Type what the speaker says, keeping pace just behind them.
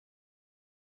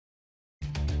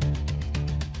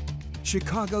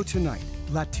Chicago Tonight,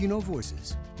 Latino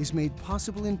Voices is made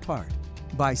possible in part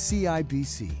by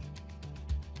CIBC.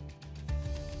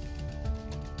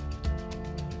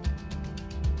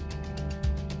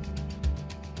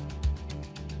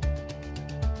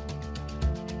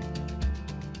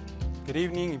 Good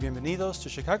evening and bienvenidos to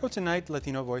Chicago Tonight,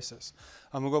 Latino Voices.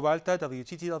 I'm Hugo Balta,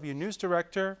 WTTW News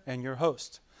Director and your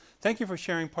host. Thank you for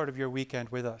sharing part of your weekend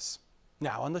with us.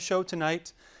 Now, on the show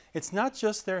tonight, it's not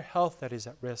just their health that is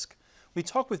at risk. We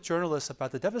talk with journalists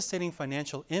about the devastating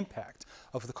financial impact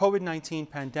of the COVID-19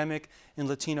 pandemic in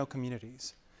Latino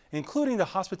communities, including the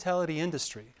hospitality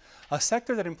industry, a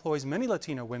sector that employs many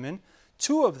Latino women.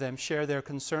 Two of them share their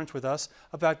concerns with us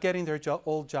about getting their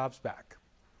old jobs back.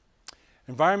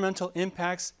 Environmental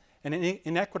impacts and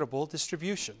inequitable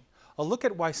distribution. A look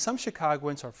at why some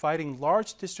Chicagoans are fighting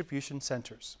large distribution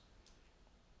centers.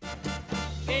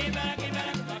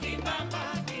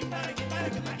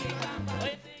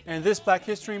 And this Black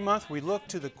History Month, we look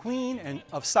to the queen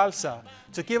of salsa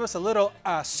to give us a little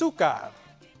azúcar.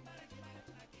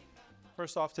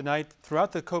 First off tonight,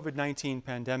 throughout the COVID-19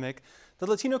 pandemic, the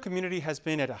Latino community has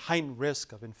been at a heightened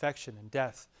risk of infection and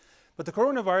death. But the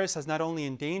coronavirus has not only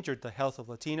endangered the health of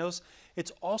Latinos,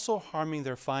 it's also harming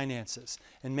their finances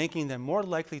and making them more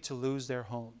likely to lose their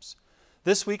homes.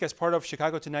 This week, as part of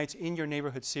Chicago Tonight's In Your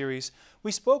Neighborhood series,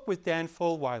 we spoke with Dan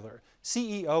Fulweiler,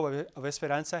 CEO of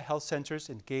Esperanza Health Centers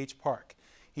in Gage Park.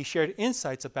 He shared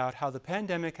insights about how the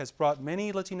pandemic has brought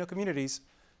many Latino communities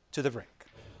to the brink.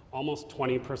 Almost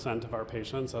 20% of our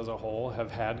patients as a whole have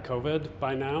had COVID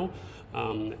by now,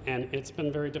 and it's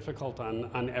been very difficult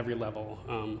on every level.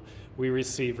 We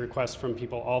receive requests from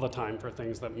people all the time for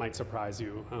things that might surprise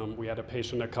you. We had a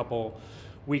patient a couple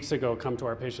weeks ago come to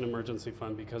our patient emergency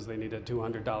fund because they needed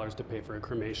 $200 to pay for a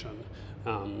cremation.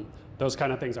 Those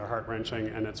kind of things are heart-wrenching,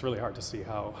 and it's really hard to see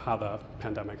how the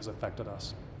pandemic has affected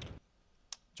us.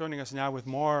 Joining us now with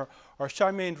more are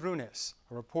Charmaine Runes,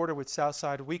 a reporter with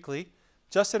Southside Weekly,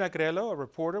 Justin Agrelo, a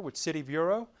reporter with City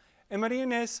Bureau, and Maria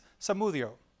Inés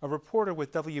Zamudio, a reporter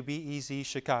with WBEZ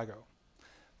Chicago.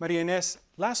 Maria Inés,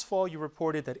 last fall you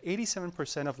reported that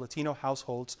 87% of Latino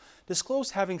households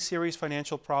disclosed having serious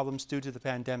financial problems due to the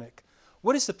pandemic.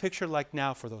 What is the picture like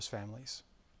now for those families?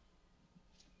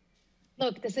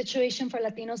 Look, the situation for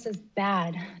Latinos is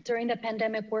bad. During the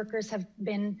pandemic, workers have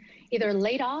been either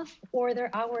laid off or their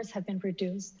hours have been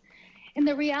reduced. And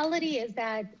the reality is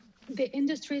that the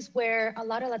industries where a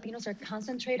lot of Latinos are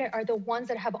concentrated are the ones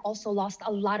that have also lost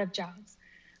a lot of jobs.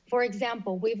 For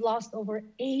example, we've lost over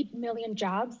 8 million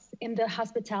jobs in the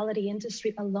hospitality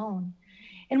industry alone.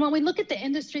 And when we look at the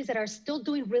industries that are still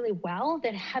doing really well,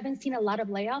 that haven't seen a lot of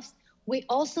layoffs, we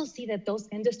also see that those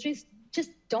industries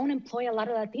just don't employ a lot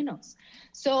of Latinos.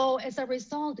 So as a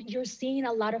result, you're seeing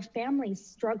a lot of families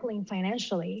struggling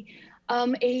financially.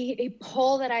 A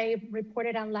poll that I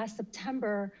reported on last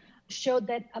September showed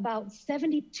that about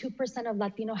 72% of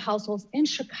Latino households in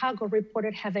Chicago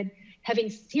reported having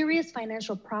serious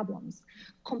financial problems,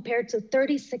 compared to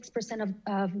 36%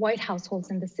 of white households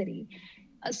in the city.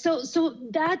 So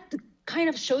that kind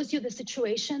of shows you the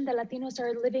situation that Latinos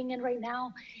are living in right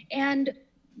now. And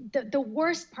the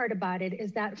worst part about it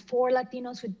is that for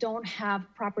Latinos who don't have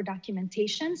proper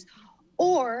documentations,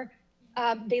 or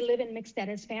they live in mixed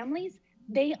status families,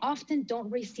 they often don't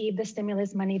receive the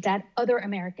stimulus money that other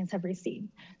Americans have received.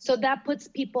 So that puts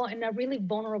people in a really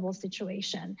vulnerable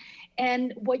situation.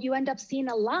 And what you end up seeing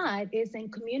a lot is in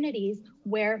communities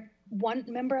where one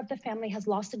member of the family has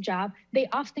lost a job, they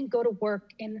often go to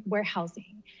work in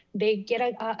warehousing. They get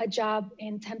a job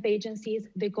in temp agencies,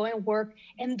 they go and work,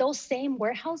 and those same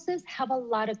warehouses have a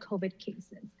lot of COVID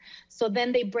cases. So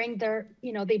then they bring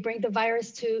the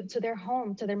virus to their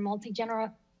home, to their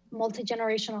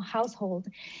multi-generational household.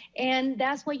 And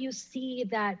that's why you see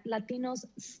that Latinos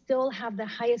still have the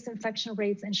highest infection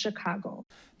rates in Chicago.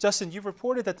 Justin, you've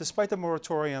reported that despite the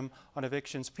moratorium on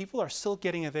evictions, people are still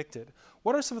getting evicted.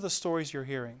 What are some of the stories you're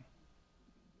hearing?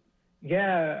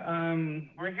 Yeah,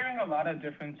 we're hearing a lot of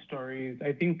different stories.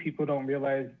 I think people don't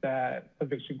realize that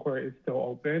eviction court is still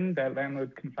open, that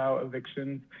landlords can file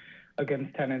evictions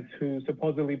against tenants who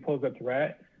supposedly pose a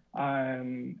threat.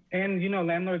 And,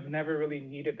 landlords never really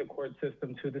needed the court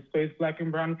system to displace Black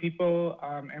and brown people.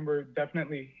 And we're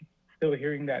definitely still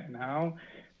hearing that now.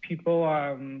 People,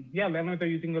 landlords are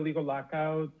using illegal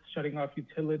lockouts, shutting off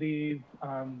utilities,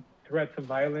 threats of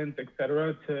violence, et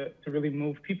cetera, to really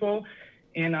move people.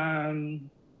 And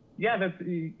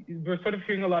we're sort of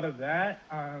hearing a lot of that.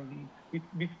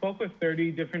 We spoke with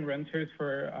 30 different renters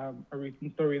for a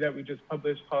recent story that we just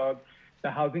published called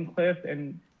The Housing Cliff.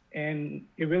 And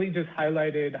it really just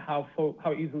highlighted how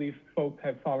easily folks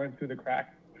have fallen through the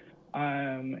cracks.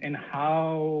 and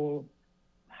how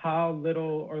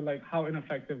little or like how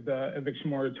ineffective the eviction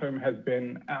moratorium has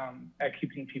been at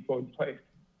keeping people in place.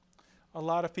 A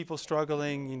lot of people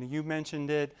struggling. You mentioned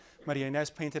it. Maria Inez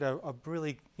painted a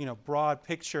really broad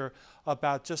picture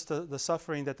about just the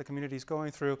suffering that the community is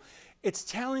going through. It's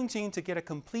challenging to get a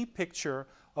complete picture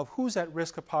of who's at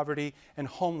risk of poverty and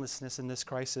homelessness in this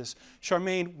crisis.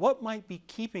 Charmaine, what might be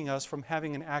keeping us from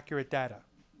having an accurate data?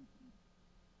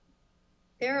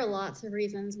 There are lots of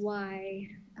reasons why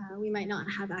we might not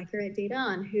have accurate data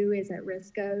on who is at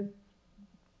risk of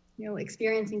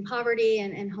experiencing poverty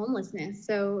and homelessness.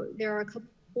 So there are a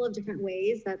couple of different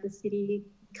ways that the city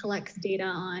collects data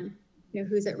on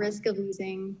who's at risk of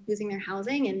losing their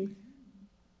housing. And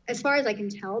as far as I can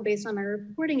tell, based on my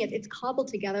reporting, it's cobbled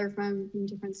together from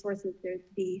different sources. There's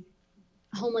the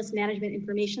homeless management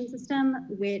information system,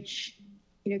 which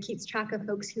keeps track of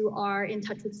folks who are in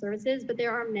touch with services, but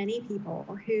there are many people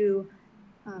who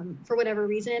for whatever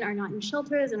reason are not in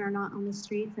shelters and are not on the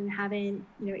streets and haven't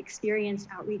experienced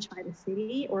outreach by the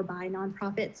city or by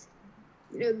nonprofits.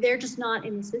 They're just not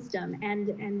in the system,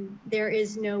 and there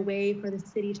is no way for the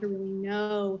city to really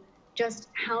know just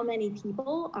how many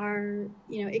people are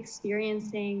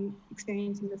experiencing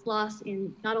this loss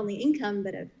in not only income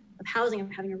but of housing,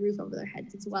 of having a roof over their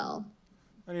heads as well.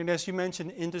 And as you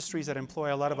mentioned, industries that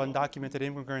employ a lot of undocumented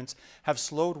immigrants have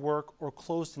slowed work or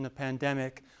closed in the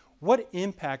pandemic. What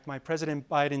impact might President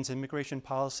Biden's immigration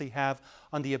policy have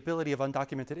on the ability of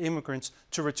undocumented immigrants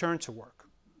to return to work?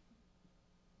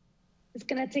 It's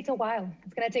going to take a while.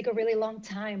 It's going to take a really long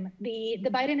time. The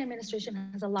Biden administration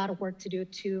has a lot of work to do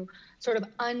to sort of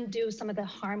undo some of the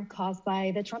harm caused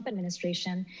by the Trump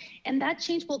administration. And that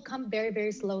change will come very,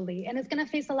 very slowly. And it's going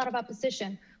to face a lot of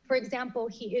opposition. For example,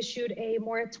 he issued a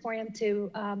moratorium to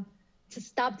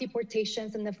stop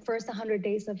deportations in the first 100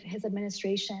 days of his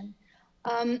administration.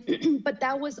 But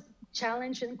that was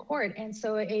challenged in court. And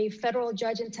so a federal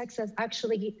judge in Texas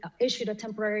actually issued a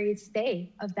temporary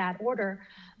stay of that order.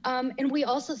 And we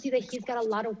also see that he's got a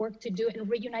lot of work to do in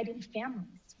reuniting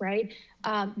families, right?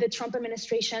 The Trump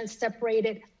administration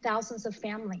separated thousands of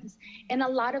families, and a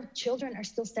lot of children are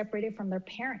still separated from their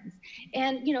parents.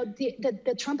 And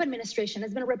the Trump administration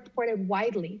has been reported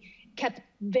widely kept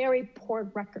very poor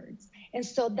records. And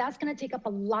so that's going to take up a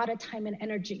lot of time and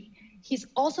energy. He's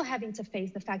also having to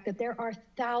face the fact that there are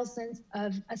thousands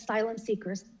of asylum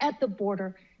seekers at the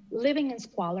border living in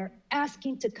squalor,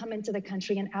 asking to come into the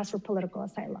country and ask for political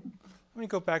asylum. Let me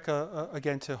go back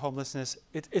again to homelessness.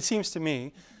 It seems to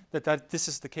me that this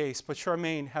is the case. But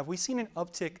Charmaine, have we seen an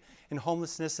uptick in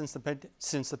homelessness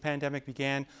since the pandemic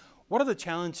began? What are the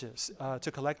challenges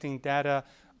to collecting data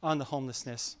on the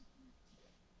homelessness?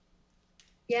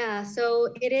 Yeah, so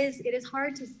it is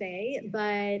hard to say,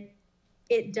 but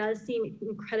it does seem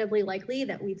incredibly likely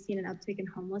that we've seen an uptick in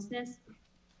homelessness,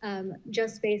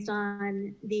 just based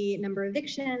on the number of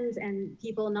evictions and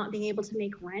people not being able to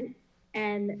make rent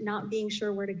and not being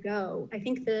sure where to go. I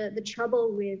think the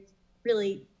trouble with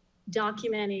really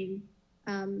documenting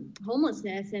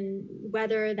homelessness and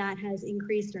whether that has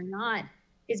increased or not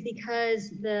is because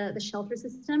the shelter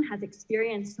system has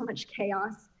experienced so much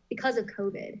chaos because of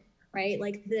COVID. Right?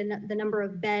 Like the number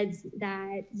of beds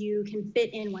that you can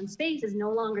fit in one space is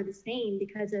no longer the same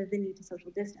because of the need to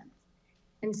social distance.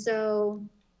 And so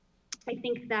I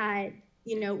think that,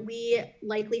 we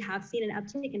likely have seen an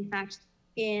uptick. In fact,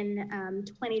 in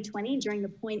 2020, during the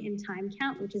point in time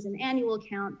count, which is an annual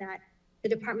count that the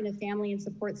Department of Family and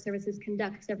Support Services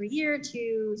conducts every year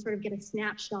to sort of get a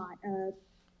snapshot of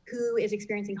who is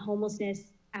experiencing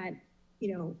homelessness at,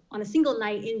 on a single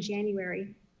night in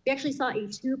January. We actually saw a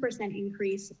 2%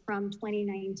 increase from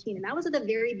 2019. And that was at the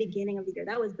very beginning of the year.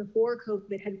 That was before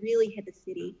COVID had really hit the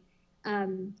city.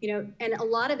 And a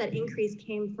lot of that increase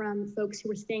came from folks who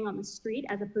were staying on the street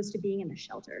as opposed to being in the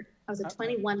shelter. That was a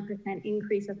 21%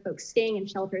 increase of folks staying in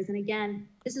shelters. And again,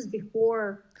 this is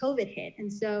before COVID hit.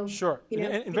 And so, sure,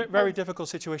 and very difficult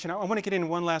situation. I want to get in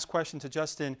one last question to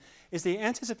Justin. Is the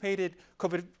anticipated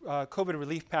COVID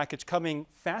relief package coming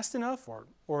fast enough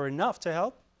or enough to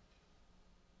help?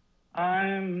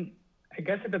 I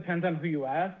guess it depends on who you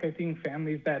ask. I think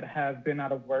families that have been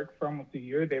out of work for almost a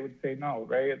year, they would say no,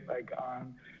 right? Like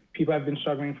people have been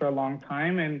struggling for a long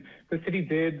time, and the city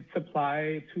did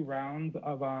supply 2 rounds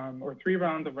of or 3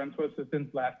 rounds of rental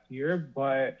assistance last year,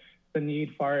 but the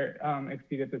need far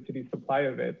exceeded the city's supply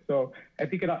of it. So I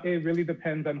think it really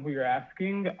depends on who you're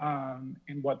asking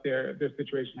and what their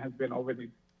situation has been over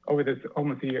this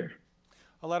almost a year.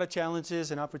 A lot of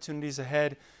challenges and opportunities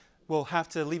ahead. We'll have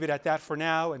to leave it at that for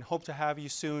now and hope to have you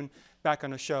soon back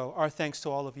on the show. Our thanks to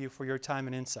all of you for your time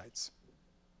and insights.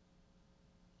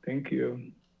 Thank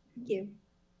you. Thank you.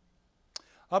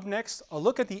 Up next, a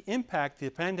look at the impact the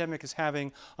pandemic is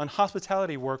having on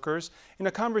hospitality workers in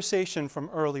a conversation from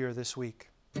earlier this week.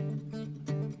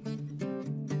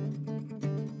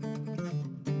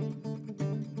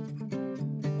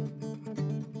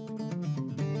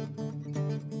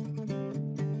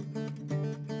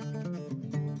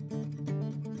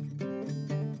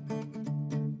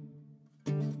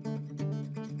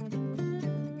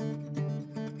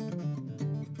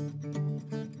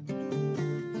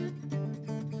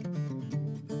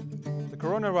 The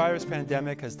coronavirus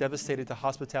pandemic has devastated the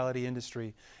hospitality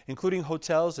industry, including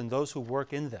hotels and those who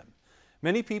work in them.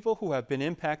 Many people who have been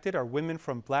impacted are women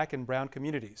from Black and brown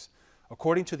communities.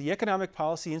 According to the Economic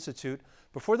Policy Institute,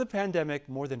 before the pandemic,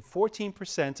 more than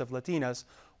 14% of Latinas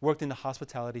worked in the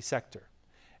hospitality sector.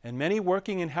 And many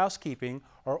working in housekeeping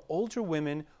are older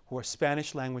women who are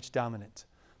Spanish language dominant.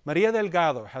 Maria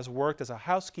Delgado has worked as a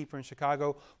housekeeper in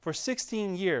Chicago for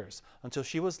 16 years until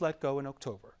she was let go in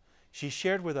October. She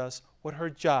shared with us what her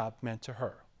job meant to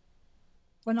her.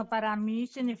 Bueno, para mí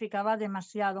significaba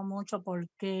demasiado mucho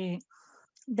porque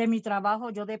de mi trabajo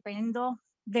yo dependo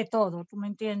de todo, ¿tú me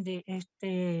entiendes?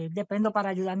 Dependo para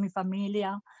ayudar a mi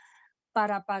familia,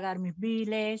 para pagar mis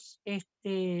biles,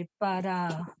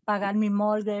 para pagar mi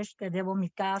mortgage, que debo mi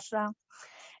casa,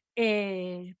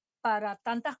 para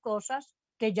tantas cosas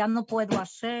que ya no puedo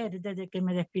hacer desde que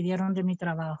me despidieron de mi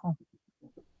trabajo.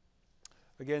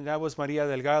 Again, that was Maria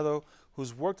Delgado,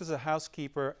 who's worked as a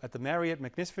housekeeper at the Marriott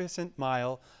Magnificent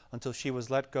Mile until she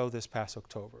was let go this past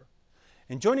October.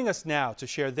 And joining us now to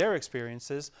share their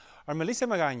experiences are Melissa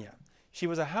Magaña. She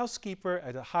was a housekeeper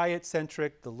at a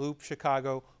Hyatt-centric The Loop,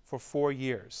 Chicago for 4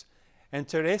 years. And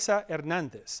Teresa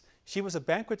Hernandez. She was a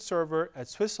banquet server at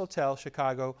Swiss Hotel,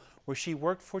 Chicago, where she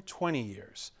worked for 20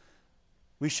 years.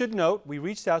 We should note we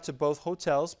reached out to both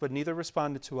hotels, but neither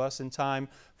responded to us in time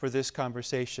for this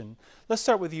conversation. Let's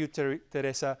start with you,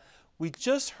 Teresa. We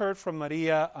just heard from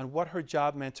Maria on what her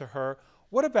job meant to her.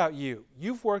 What about you?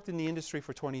 You've worked in the industry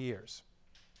for 20 years.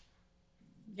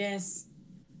 Yes.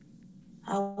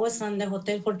 I was on the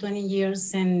hotel for 20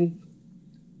 years and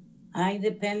I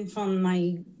depend from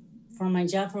my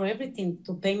job for everything,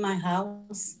 to pay my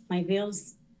house, my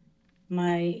bills,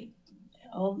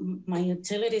 all my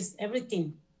utilities,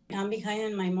 everything. I'm behind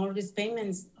on my mortgage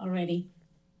payments already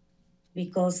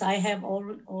because I have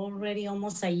already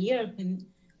almost a year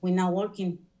we're not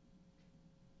working.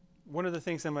 One of the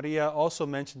things that Maria also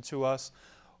mentioned to us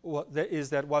is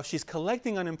that while she's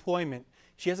collecting unemployment,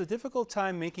 she has a difficult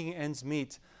time making ends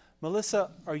meet.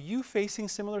 Melissa, are you facing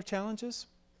similar challenges?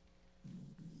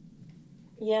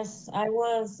 Yes, I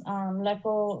was let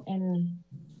go in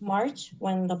March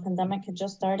when the pandemic had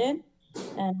just started.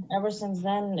 And ever since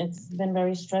then, it's been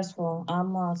very stressful.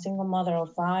 I'm a single mother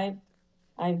of 5.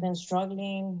 I've been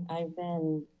struggling. I've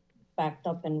been backed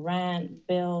up in rent,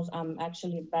 bills. I'm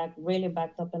actually really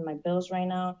backed up in my bills right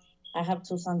now. I have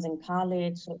 2 sons in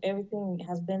college, so everything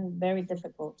has been very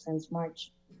difficult since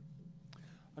March.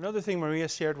 Another thing Maria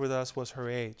shared with us was her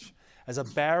age. As a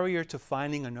barrier to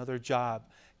finding another job,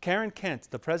 Karen Kent,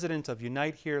 the president of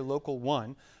Unite Here Local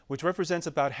 1, which represents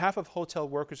about half of hotel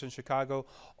workers in Chicago,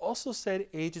 also said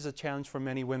age is a challenge for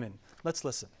many women. Let's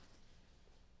listen.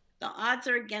 The odds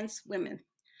are against women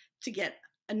to get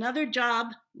another job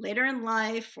later in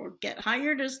life or get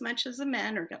hired as much as a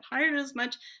man or get hired as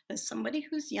much as somebody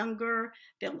who's younger.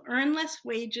 They'll earn less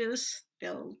wages.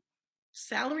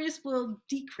 Salaries will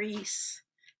decrease.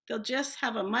 They'll just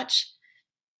have a much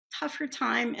tougher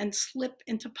time and slip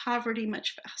into poverty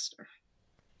much faster.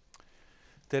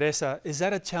 Teresa, is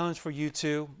that a challenge for you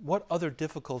too? What other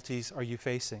difficulties are you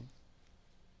facing?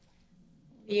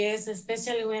 Yes,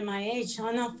 especially with my age.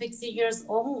 I'm now 60 years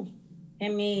old. I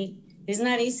mean, it's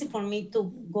not easy for me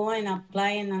to go and apply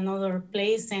in another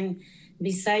place. And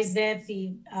besides that,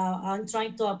 I'm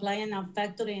trying to apply in a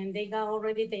factory and they got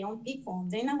already their own people.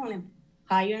 They're not going to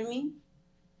hire me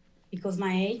because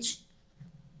my age.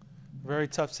 Very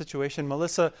tough situation.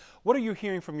 Melissa, what are you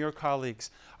hearing from your colleagues?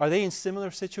 Are they in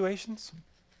similar situations?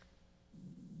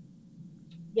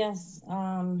 Yes,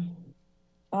 a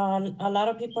lot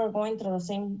of people are going through the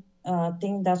same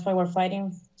thing. That's why we're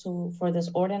fighting for this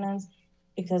ordinance,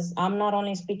 because I'm not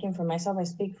only speaking for myself, I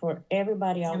speak for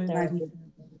everybody out there.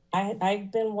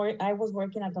 I was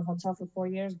working at the hotel for 4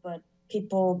 years, but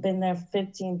people been there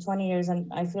 15, 20 years,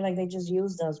 and I feel like they just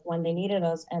used us when they needed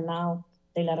us, and now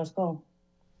they let us go.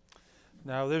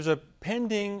 Now, there's a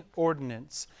pending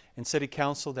ordinance in City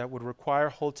Council that would require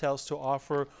hotels to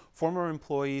offer former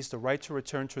employees the right to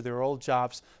return to their old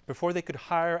jobs before they could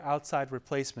hire outside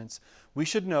replacements. We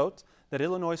should note that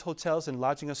Illinois Hotels and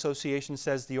Lodging Association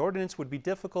says the ordinance would be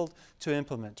difficult to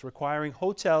implement, requiring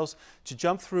hotels to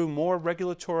jump through more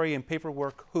regulatory and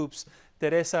paperwork hoops.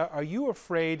 Teresa, are you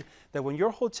afraid that when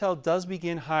your hotel does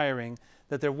begin hiring,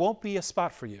 that there won't be a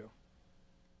spot for you?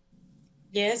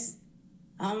 Yes,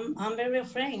 I'm very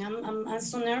afraid. I'm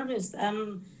so nervous.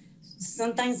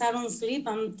 Sometimes I don't sleep.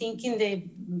 I'm thinking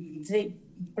they're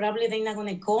not going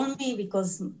to call me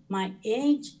because my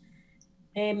age.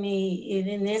 And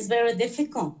it's very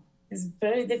difficult. It's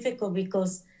very difficult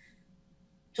because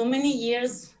too many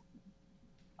years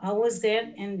I was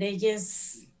there and they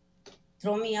just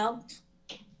throw me out.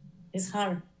 It's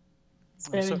hard. It's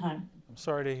very hard. I'm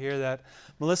sorry to hear that.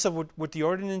 Melissa, would the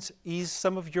ordinance ease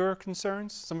some of your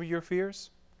concerns, some of your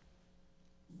fears?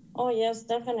 Oh, yes,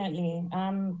 definitely.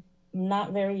 I'm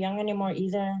not very young anymore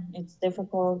either. It's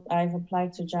difficult. I've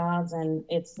applied to jobs and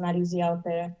it's not easy out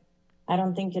there. I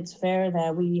don't think it's fair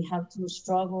that we have to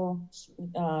struggle,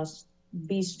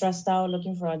 be stressed out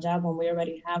looking for a job when we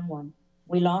already have one.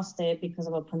 We lost it because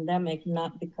of a pandemic,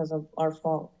 not because of our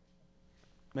fault.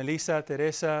 Melissa,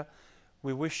 Teresa,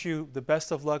 we wish you the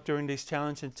best of luck during these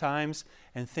challenging times,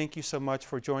 and thank you so much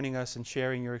for joining us and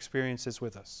sharing your experiences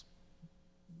with us.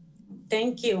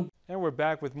 Thank you. And we're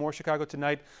back with more Chicago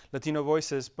Tonight Latino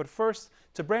Voices, but first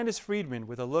to Brandis Friedman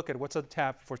with a look at what's on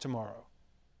tap for tomorrow.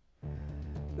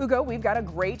 Ugo, we've got a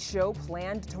great show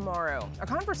planned tomorrow. A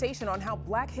conversation on how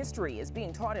Black history is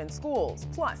being taught in schools.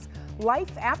 Plus,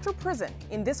 life after prison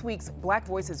in this week's Black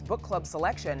Voices Book Club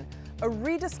selection. A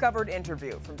rediscovered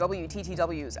interview from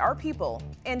WTTW's Our People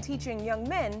and teaching young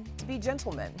men to be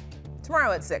gentlemen.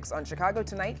 Tomorrow at 6 on Chicago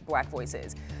Tonight, Black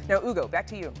Voices. Now, Ugo, back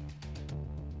to you.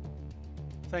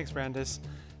 Thanks, Brandis.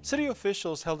 City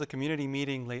officials held a community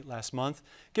meeting late last month,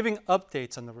 giving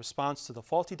updates on the response to the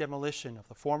faulty demolition of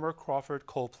the former Crawford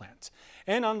coal plant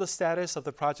and on the status of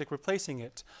the project replacing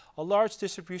it, a large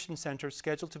distribution center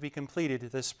scheduled to be completed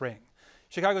this spring.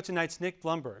 Chicago Tonight's Nick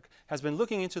Blumberg has been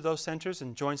looking into those centers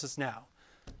and joins us now.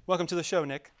 Welcome to the show,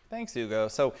 Nick. Thanks, Ugo.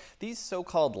 So these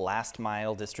so-called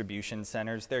last-mile distribution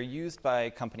centers, they're used by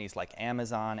companies like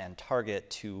Amazon and Target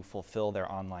to fulfill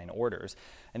their online orders.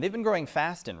 And they've been growing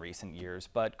fast in recent years,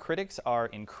 but critics are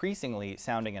increasingly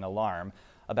sounding an alarm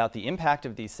about the impact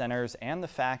of these centers and the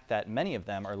fact that many of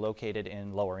them are located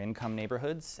in lower-income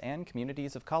neighborhoods and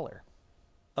communities of color.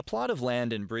 A plot of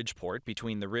land in Bridgeport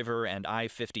between the river and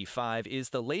I-55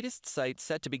 is the latest site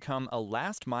set to become a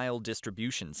last-mile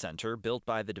distribution center built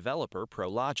by the developer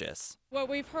Prologis. What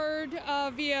we've heard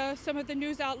via some of the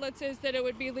news outlets is that it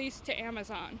would be leased to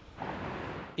Amazon.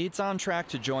 It's on track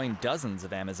to join dozens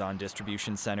of Amazon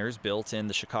distribution centers built in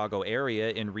the Chicago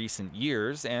area in recent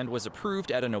years and was approved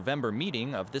at a November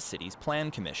meeting of the city's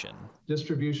Plan Commission.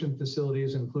 Distribution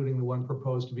facilities, including the one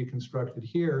proposed to be constructed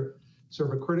here,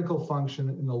 serve a critical function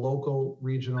in the local,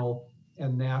 regional,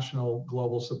 and national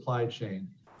global supply chain.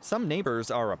 Some neighbors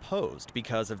are opposed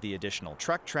because of the additional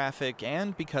truck traffic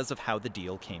and because of how the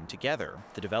deal came together.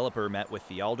 The developer met with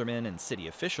the aldermen and city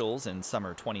officials in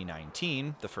summer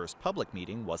 2019. The first public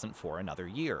meeting wasn't for another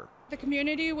year. The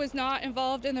community was not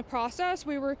involved in the process.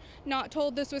 We were not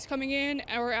told this was coming in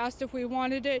or asked if we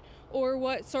wanted it or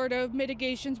what sort of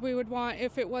mitigations we would want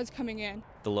if it was coming in.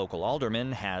 The local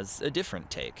alderman has a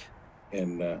different take.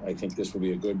 And I think this will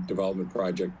be a good development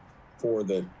project for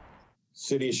the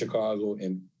city of Chicago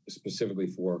and specifically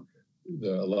for the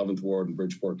 11th Ward and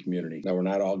Bridgeport community. Now, we're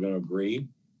not all going to agree,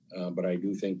 but I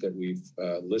do think that we've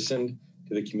listened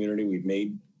to the community. We've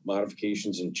made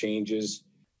modifications and changes.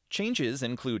 Changes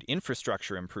include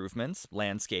infrastructure improvements,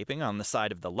 landscaping on the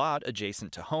side of the lot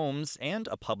adjacent to homes, and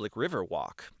a public river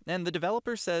walk. And the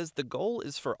developer says the goal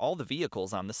is for all the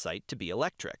vehicles on the site to be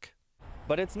electric.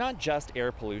 But it's not just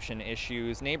air pollution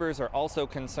issues. Neighbors are also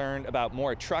concerned about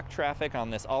more truck traffic on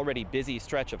this already busy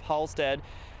stretch of Halsted,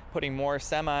 putting more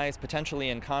semis potentially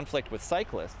in conflict with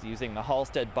cyclists using the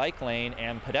Halsted bike lane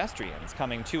and pedestrians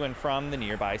coming to and from the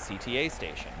nearby CTA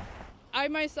station. I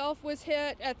myself was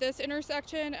hit at this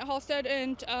intersection at Halsted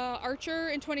and Archer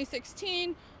in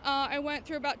 2016. I went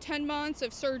through about 10 months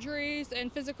of surgeries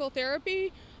and physical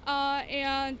therapy,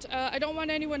 and I don't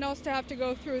want anyone else to have to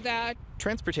go through that.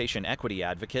 Transportation equity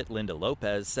advocate Linda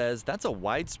Lopez says that's a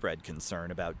widespread concern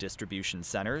about distribution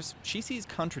centers. She sees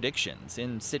contradictions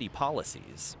in city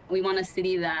policies. We want a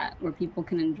city where people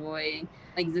can enjoy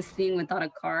existing without a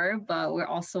car, but we're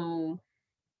also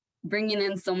bringing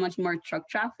in so much more truck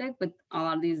traffic with a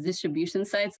lot of these distribution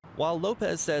sites. While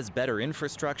Lopez says better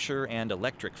infrastructure and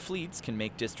electric fleets can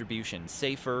make distribution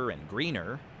safer and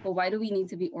greener. Well, why do we need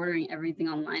to be ordering everything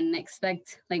online and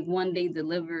expect like one-day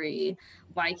delivery?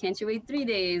 Why can't you wait 3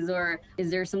 days? Or is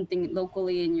there something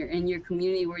locally in your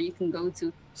community where you can go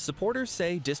to? Supporters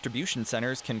say distribution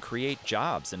centers can create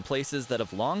jobs in places that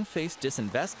have long faced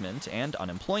disinvestment and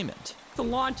unemployment. The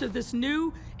launch of this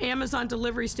new Amazon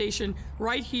delivery station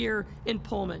right here in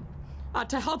Pullman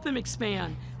to help them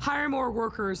expand, hire more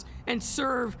workers, and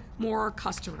serve more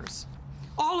customers,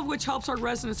 all of which helps our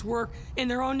residents work in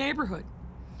their own neighborhood.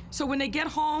 So when they get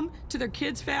home to their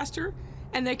kids faster,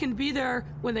 and they can be there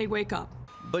when they wake up.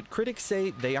 But critics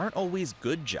say they aren't always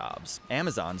good jobs.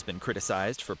 Amazon's been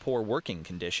criticized for poor working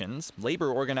conditions. Labor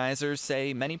organizers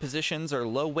say many positions are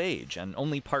low wage and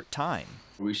only part-time.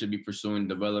 We should be pursuing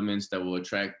developments that will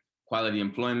attract quality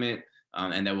employment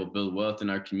and that will build wealth in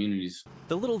our communities.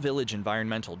 The Little Village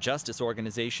Environmental Justice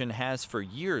Organization has for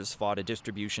years fought a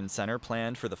distribution center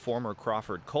planned for the former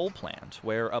Crawford coal plant,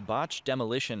 where a botched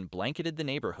demolition blanketed the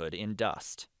neighborhood in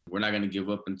dust. We're not going to give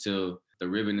up until the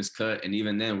ribbon is cut, and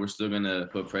even then, we're still going to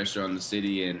put pressure on the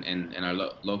city and our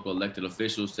local elected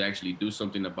officials to actually do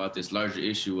something about this larger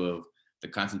issue of the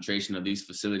concentration of these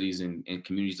facilities in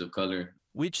communities of color.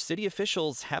 Which city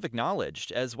officials have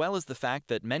acknowledged, as well as the fact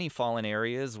that many fall in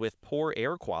areas with poor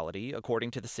air quality,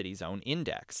 according to the city's own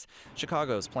index.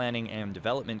 Chicago's Planning and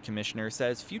Development Commissioner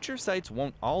says future sites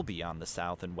won't all be on the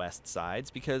south and west sides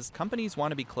because companies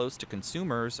want to be close to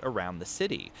consumers around the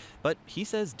city. But he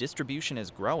says distribution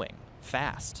is growing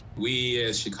fast. We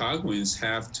as Chicagoans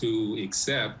have to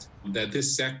accept that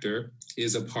this sector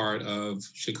is a part of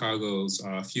Chicago's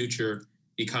future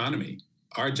economy.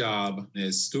 Our job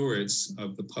as stewards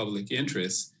of the public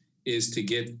interest is to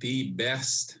get the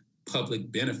best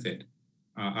public benefit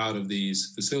out of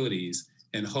these facilities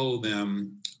and hold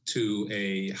them to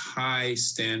a high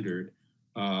standard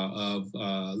of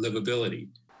livability.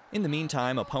 In the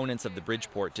meantime, opponents of the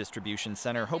Bridgeport Distribution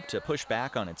Center hope to push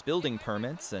back on its building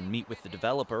permits and meet with the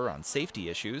developer on safety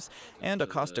issues. And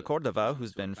Acosta Cordova,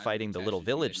 who's been fighting the Little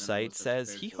Village site,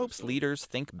 says he hopes leaders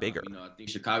think bigger. I think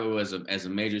Chicago as a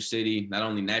major city, not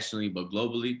only nationally but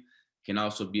globally, can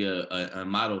also be a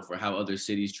model for how other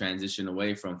cities transition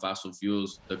away from fossil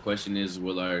fuels. The question is,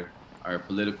 will our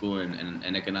political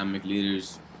and economic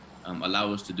leaders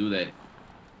allow us to do that?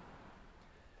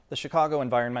 The Chicago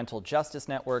Environmental Justice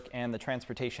Network and the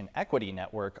Transportation Equity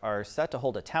Network are set to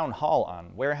hold a town hall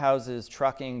on warehouses,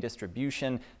 trucking,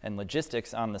 distribution, and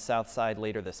logistics on the south side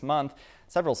later this month.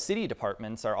 Several city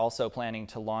departments are also planning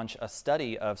to launch a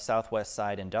study of southwest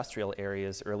side industrial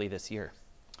areas early this year.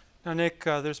 Now, Nick,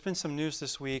 there's been some news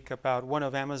this week about one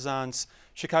of Amazon's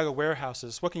Chicago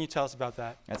warehouses. What can you tell us about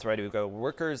that? That's right, Ugo.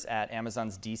 Workers at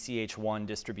Amazon's DCH1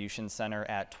 distribution center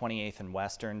at 28th and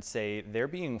Western say they're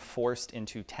being forced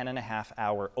into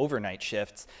 10.5-hour overnight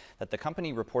shifts that the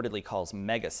company reportedly calls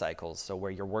mega cycles, so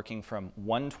where you're working from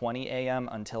 1:20 a.m.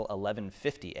 until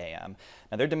 11:50 a.m.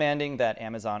 Now, they're demanding that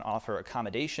Amazon offer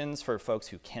accommodations for folks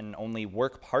who can only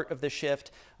work part of the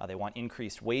shift. They want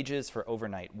increased wages for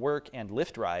overnight work and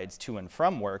Lyft rides to and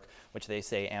from work, which they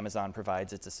say Amazon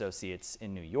provides its associates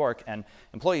in New York. And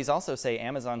employees also say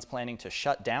Amazon's planning to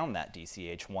shut down that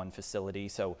DCH1 facility.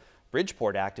 So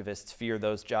Bridgeport activists fear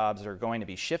those jobs are going to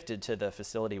be shifted to the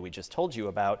facility we just told you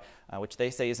about, which they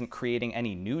say isn't creating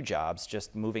any new jobs,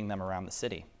 just moving them around the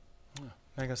city.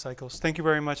 Mega cycles. Thank you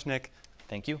very much, Nick.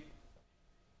 Thank you.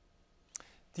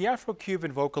 The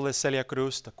Afro-Cuban vocalist Celia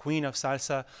Cruz, the queen of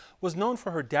salsa, was known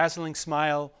for her dazzling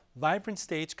smile, vibrant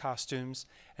stage costumes,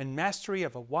 and mastery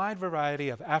of a wide variety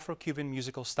of Afro-Cuban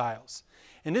musical styles.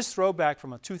 In this throwback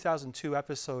from a 2002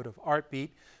 episode of Art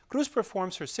Beat, Cruz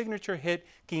performs her signature hit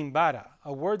Quimbara,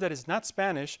 a word that is not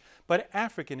Spanish but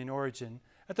African in origin,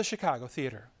 at the Chicago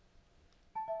Theater.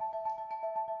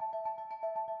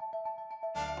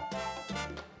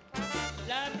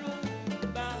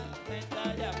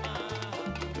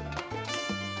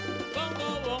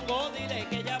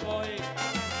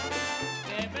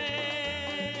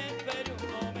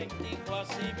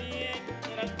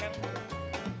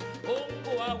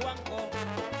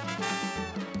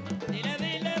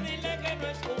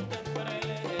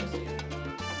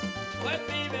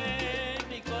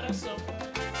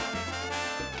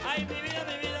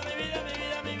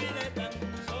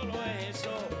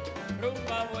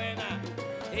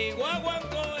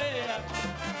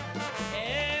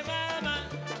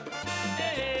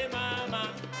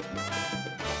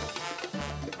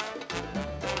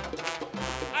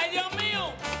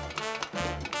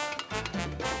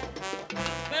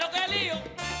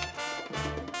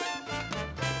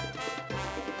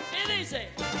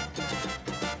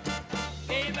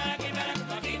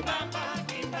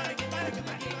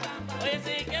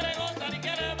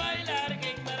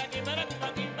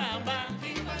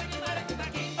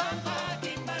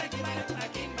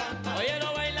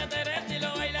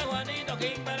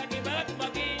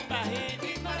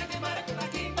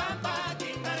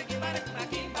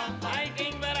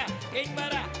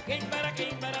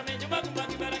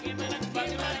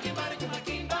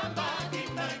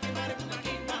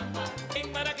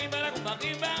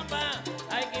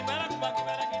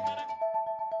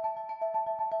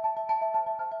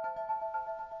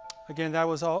 Again, that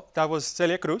was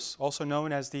Celia Cruz, also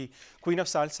known as the Queen of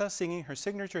Salsa, singing her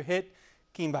signature hit,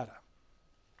 Quimbara.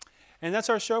 And that's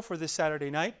our show for this Saturday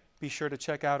night. Be sure to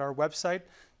check out our website,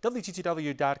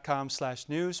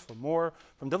 WTTW.com/news, for more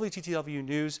from WTTW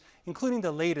News, including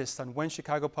the latest on when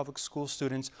Chicago Public School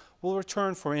students will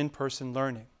return for in-person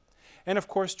learning. And of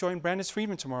course, join Brandis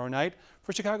Friedman tomorrow night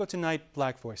for Chicago Tonight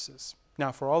Black Voices.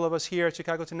 Now, for all of us here at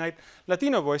Chicago Tonight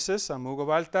Latino Voices, I'm Hugo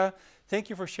Balta. Thank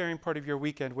you for sharing part of your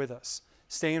weekend with us.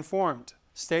 Stay informed,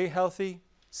 stay healthy,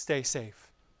 stay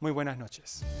safe. Muy buenas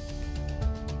noches.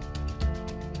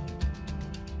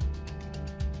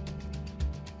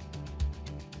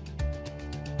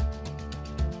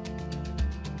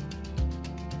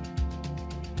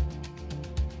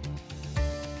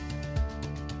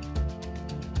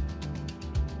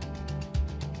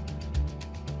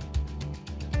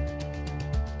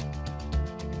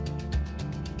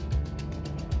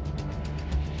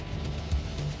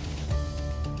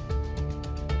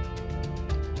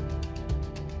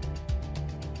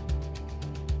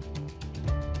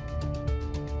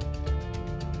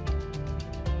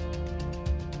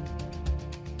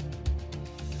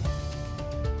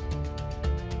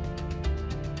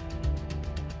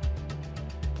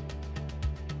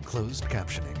 Closed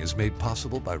captioning is made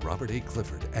possible by Robert A.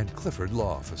 Clifford and Clifford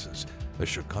Law Offices, a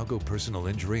Chicago personal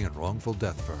injury and wrongful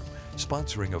death firm,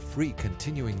 sponsoring a free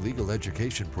continuing legal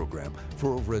education program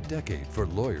for over a decade for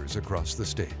lawyers across the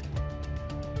state.